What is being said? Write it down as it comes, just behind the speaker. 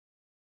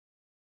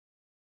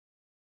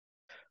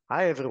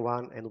Hi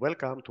everyone and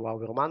welcome to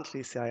our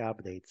monthly CI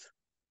updates.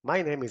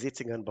 My name is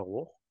Itzigan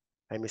Baruch.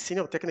 I'm a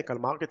Senior Technical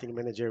Marketing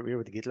Manager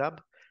here at GitLab,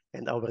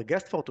 and our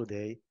guest for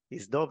today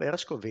is Dov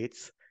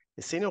Ershkovitz,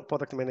 a Senior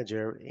Product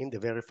Manager in the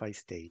Verify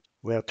stage.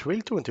 We are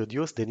thrilled to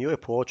introduce the new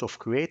approach of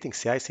creating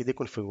CI/CD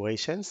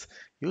configurations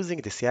using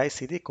the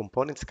CI/CD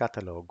Components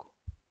Catalog.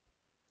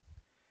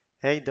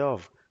 Hey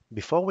Dov,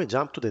 before we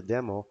jump to the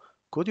demo,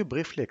 could you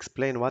briefly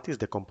explain what is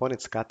the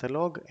Components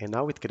Catalog and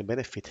how it can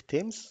benefit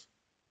teams?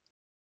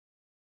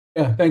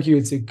 Yeah, thank you,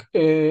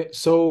 Itzik.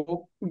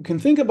 So you can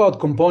think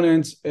about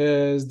components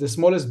as the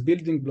smallest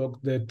building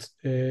block that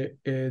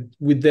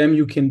with them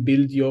you can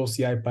build your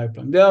CI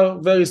pipeline. They are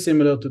very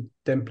similar to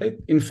template.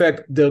 In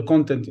fact, their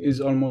content is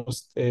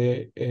almost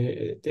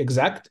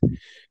exact.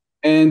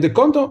 And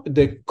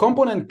the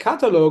component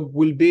catalog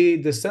will be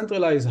the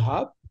centralized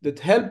hub that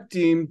help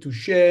team to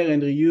share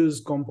and reuse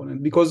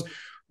component. Because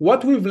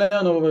what we've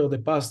learned over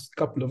the past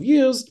couple of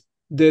years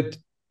that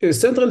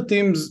central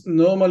teams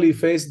normally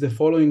face the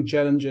following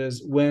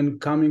challenges when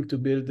coming to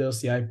build their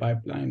CI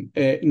pipeline.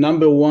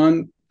 Number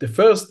one, the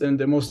first and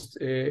the most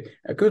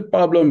acute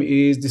problem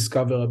is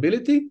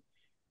discoverability.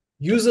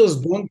 Users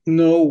don't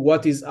know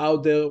what is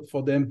out there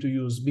for them to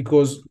use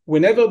because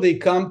whenever they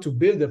come to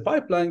build a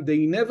pipeline,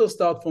 they never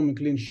start from a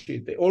clean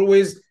sheet. They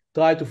always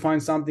try to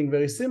find something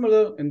very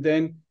similar and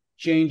then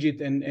change it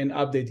and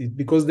update it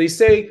because they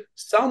say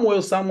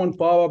somewhere someone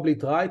probably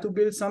tried to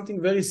build something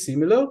very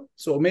similar,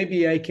 so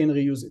maybe I can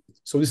reuse it.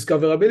 So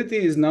discoverability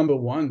is number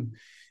one.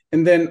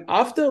 And then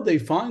after they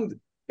find,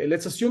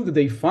 let's assume that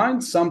they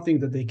find something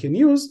that they can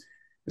use,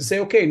 they say,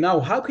 okay,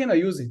 now how can I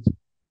use it?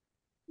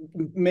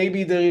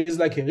 Maybe there is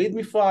like a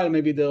README file,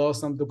 maybe there are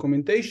some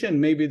documentation,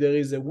 maybe there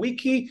is a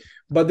wiki,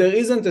 but there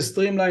isn't a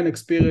streamline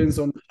experience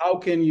on how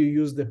can you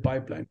use the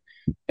pipeline.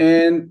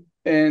 And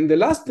the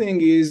last thing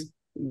is,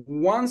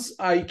 once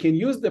I can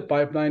use the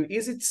pipeline,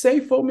 is it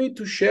safe for me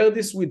to share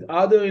this with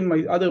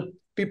other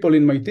people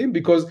in my team?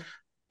 Because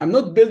I'm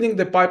not building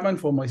the pipeline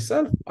for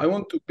myself. I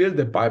want to build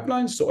the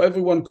pipeline so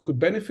everyone could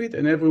benefit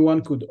and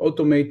everyone could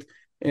automate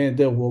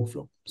their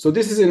workflow. So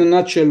this is in a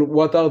nutshell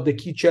what are the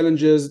key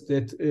challenges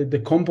that the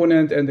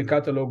component and the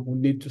catalog will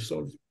need to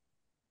solve.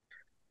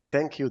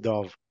 Thank you,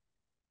 Dov.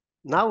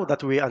 Now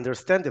that we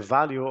understand the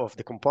value of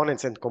the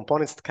components and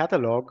components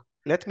catalog,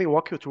 let me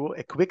walk you through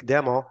a quick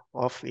demo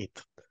of it.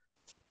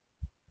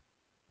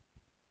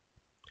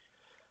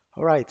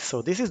 All right,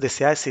 so this is the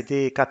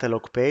CI/CD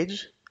catalog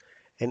page,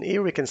 and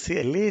here we can see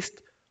a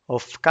list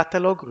of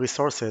catalog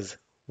resources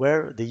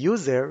where the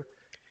user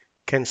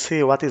can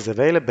see what is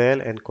available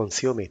and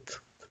consume it.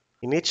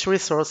 In each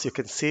resource, you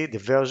can see the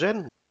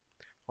version.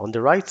 On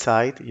the right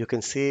side, you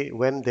can see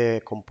when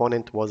the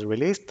component was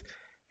released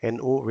and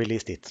who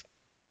released it.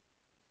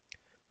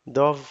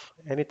 Dov,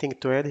 anything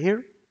to add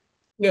here?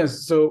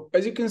 Yes, so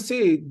as you can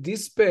see,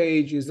 this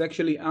page is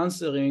actually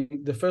answering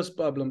the first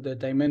problem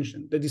that I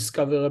mentioned, the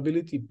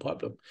discoverability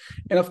problem.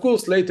 And of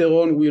course, later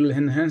on, we'll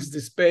enhance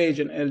this page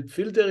and add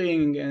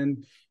filtering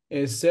and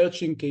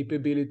searching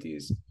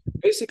capabilities.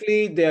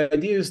 Basically, the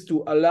idea is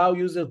to allow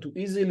users to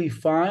easily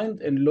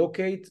find and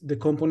locate the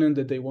component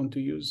that they want to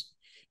use.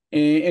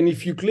 And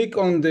if you click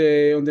on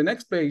the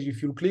next page,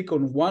 if you click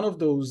on one of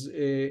those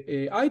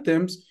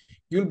items,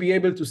 you'll be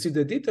able to see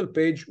the detail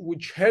page,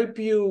 which help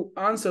you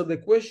answer the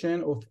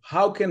question of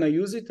how can I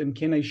use it and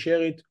can I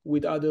share it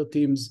with other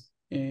teams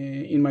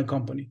in my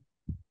company.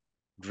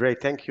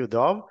 Great, thank you,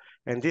 Dov.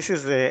 And this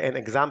is an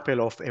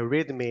example of a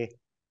README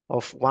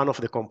of one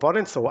of the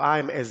components. So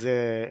I'm, as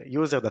a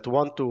user that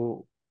want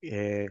to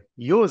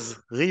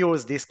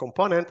reuse this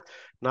component,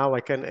 now I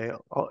can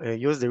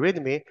use the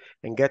README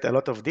and get a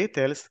lot of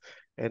details.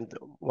 And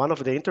one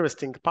of the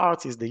interesting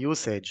parts is the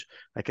usage.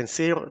 I can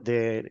see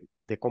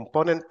the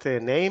component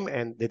name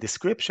and the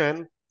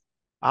description,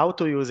 how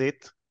to use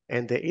it,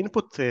 and the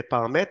input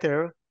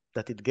parameter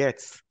that it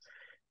gets.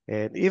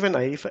 And even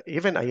I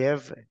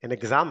have an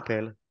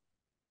example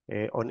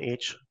on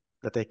each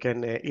that I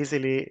can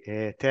easily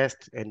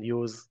test and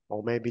use,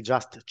 or maybe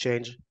just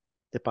change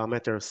the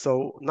parameters.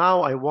 So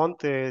now I want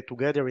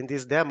together in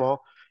this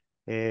demo,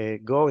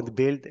 go and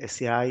build a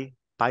CI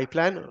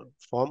pipeline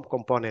from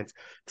components.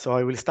 So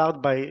I will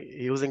start by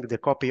using the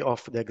copy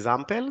of the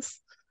examples.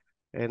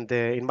 And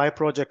in my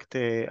project,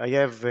 I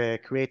have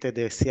created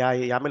a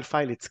CI YAML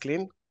file, it's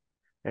clean.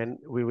 And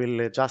we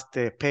will just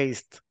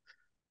paste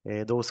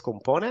those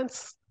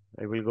components.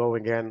 I will go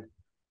again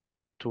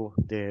to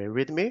the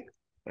README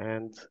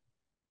and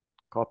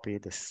copy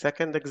the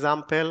second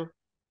example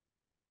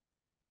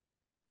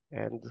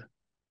and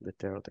the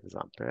third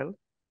example.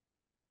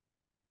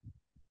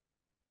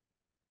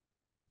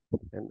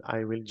 And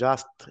I will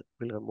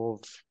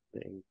remove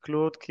the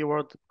include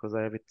keyword because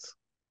I have it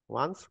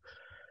once.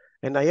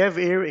 And I have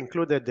here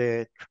included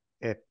the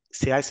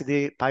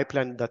CI/CD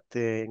pipeline that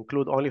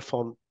include only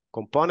from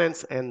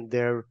components and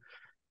their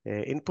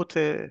input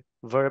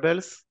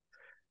variables.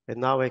 And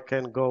now I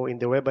can go in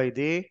the web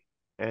ID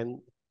and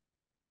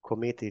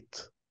commit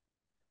it.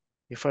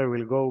 If I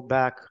will go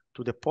back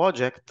to the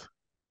project,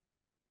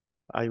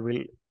 I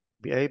will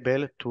be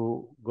able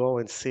to go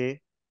and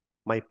see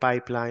my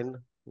pipeline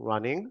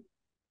running.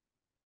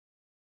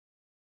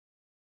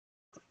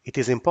 It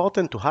is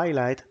important to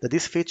highlight that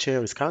this feature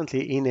is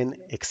currently in an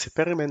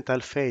experimental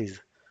phase.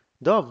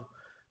 Dov,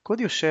 could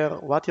you share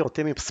what your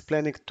team is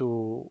planning to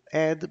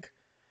add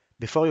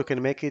before you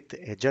can make it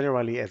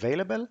generally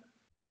available?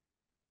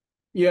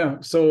 Yeah,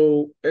 so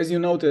as you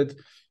noted,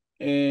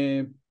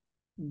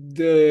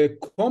 the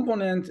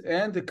component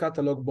and the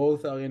catalog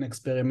both are in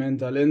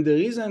experimental. And the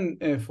reason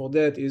for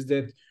that is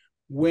that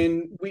when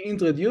we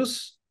introduce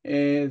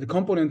the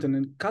component and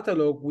the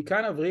catalog, we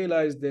kind of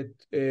realize that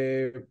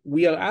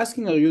we are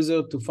asking our user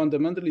to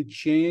fundamentally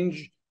change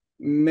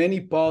many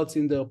parts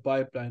in their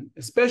pipeline,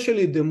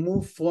 especially the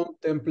move from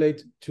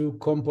template to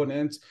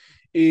components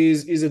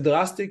is a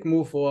drastic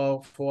move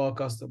for our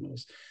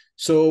customers.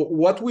 So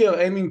what we are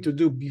aiming to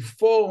do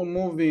before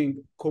moving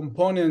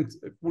component,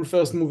 we'll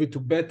first move it to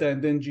beta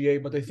and then GA,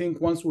 but I think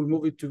once we'll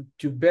move it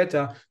to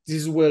beta, this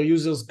is where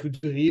users could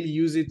really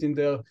use it in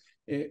their,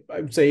 I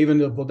would say even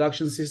their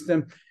production system.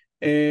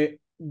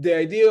 The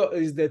idea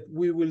is that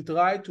we will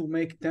try to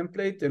make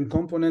template and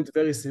component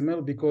very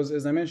similar because,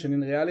 as I mentioned,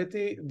 in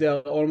reality, they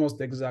are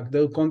almost exact.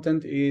 Their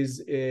content is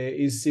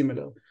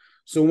similar.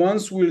 So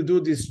once we'll do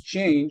this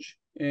change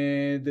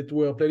that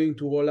we're planning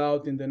to roll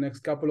out in the next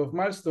couple of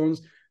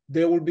milestones,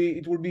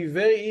 it will be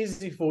very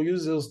easy for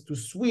users to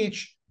switch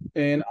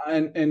and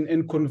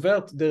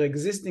convert their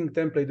existing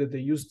template that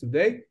they use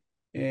today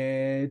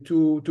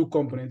to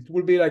component. It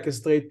will be like a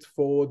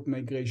straightforward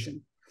migration.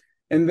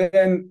 And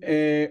then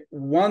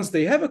once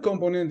they have a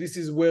component, this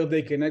is where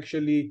they can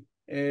actually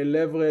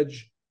leverage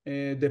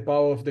the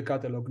power of the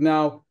catalog.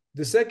 Now,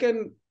 the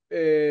second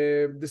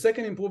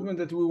improvement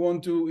that we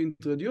want to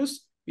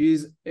introduce is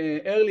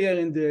earlier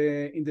in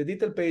the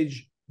detail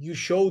page, you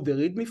show the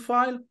README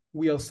file.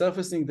 We are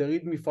surfacing the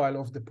README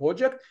file of the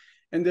project.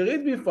 And the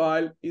README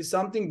file is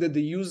something that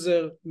the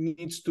user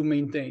needs to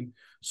maintain.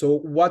 So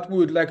what we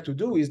would like to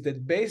do is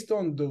that based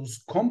on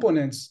those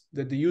components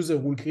that the user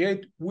will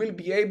create, we'll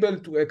be able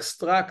to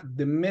extract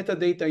the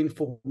metadata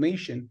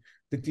information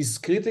that is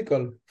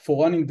critical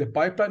for running the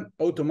pipeline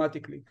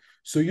automatically.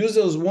 So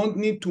users won't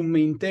need to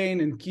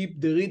maintain and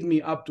keep the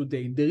README up to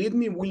date. The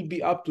README will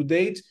be up to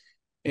date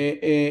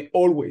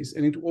always,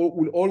 and it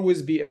will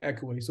always be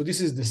accurate. So this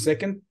is the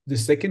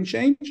second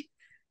change.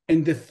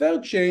 And the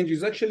third change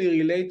is actually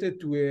related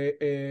to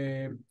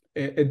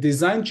a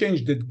design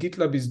change that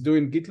GitLab is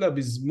doing. GitLab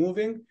is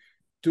moving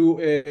to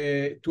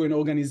an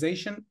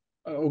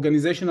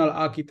organizational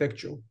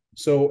architecture.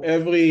 So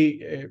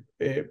every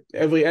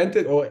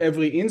entity or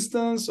every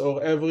instance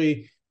or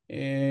every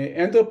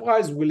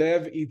enterprise will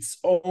have its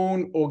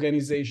own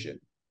organization.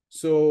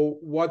 So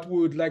what we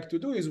would like to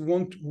do is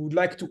we would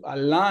like to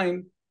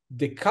align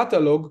the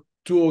catalog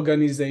to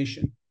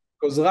organization.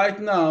 Because right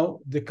now,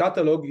 the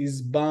catalog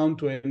is bound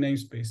to a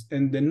namespace.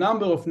 And the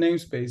number of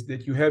namespace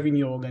that you have in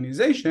your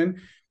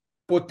organization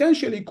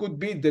potentially could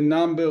be the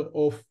number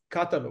of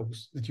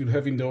catalogs that you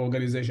have in the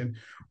organization,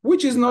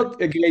 which is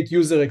not a great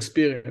user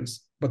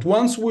experience. But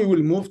once we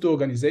will move to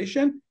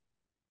organization,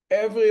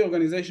 every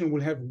organization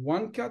will have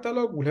one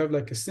catalog, will have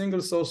like a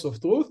single source of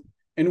truth,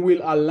 and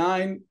will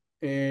align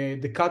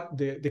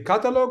the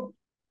catalog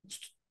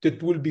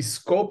that will be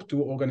scoped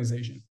to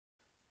organization.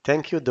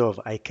 Thank you, Dov.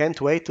 I can't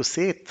wait to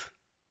see it.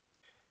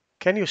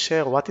 Can you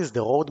share what is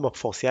the roadmap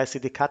for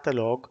CI/CD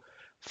catalog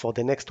for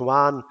the next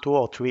 1, 2,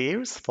 or 3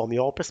 years from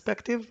your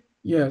perspective?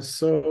 Yes.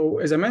 So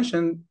as I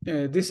mentioned,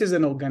 this is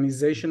an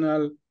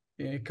organizational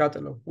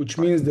catalog, which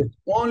means that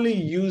only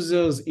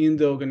users in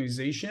the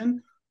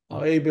organization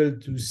are able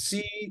to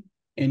see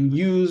and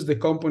use the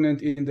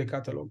component in the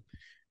catalog.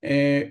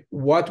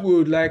 What we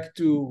would like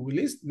to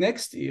release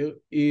next year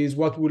is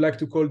what we would like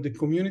to call the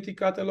community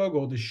catalog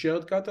or the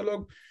shared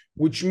catalog,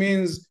 which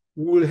means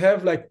we'll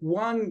have like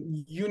one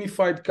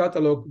unified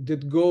catalog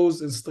that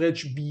goes and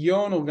stretch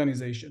beyond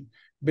organization.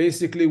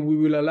 Basically, we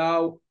will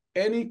allow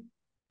any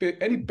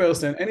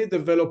person, any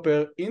developer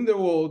in the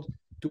world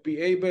to be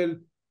able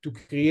to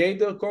create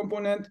their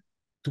component,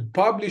 to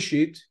publish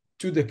it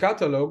to the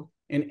catalog,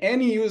 and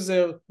any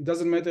user, it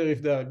doesn't matter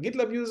if they are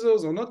GitLab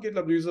users or not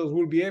GitLab users,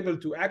 will be able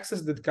to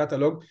access that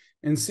catalog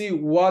and see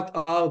what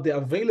are the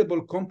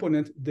available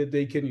components that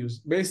they can use.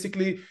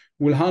 Basically,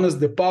 we'll harness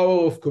the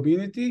power of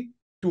community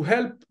to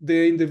help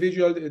the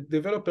individual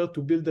developer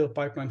to build their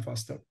pipeline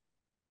faster.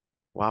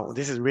 Wow,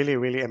 this is really,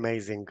 really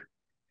amazing.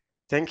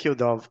 Thank you,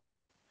 Dov.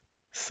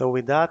 So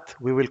with that,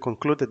 we will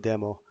conclude the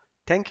demo.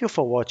 Thank you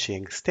for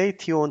watching. Stay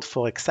tuned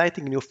for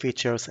exciting new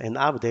features and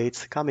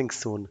updates coming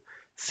soon.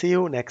 See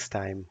you next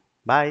time.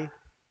 Bye.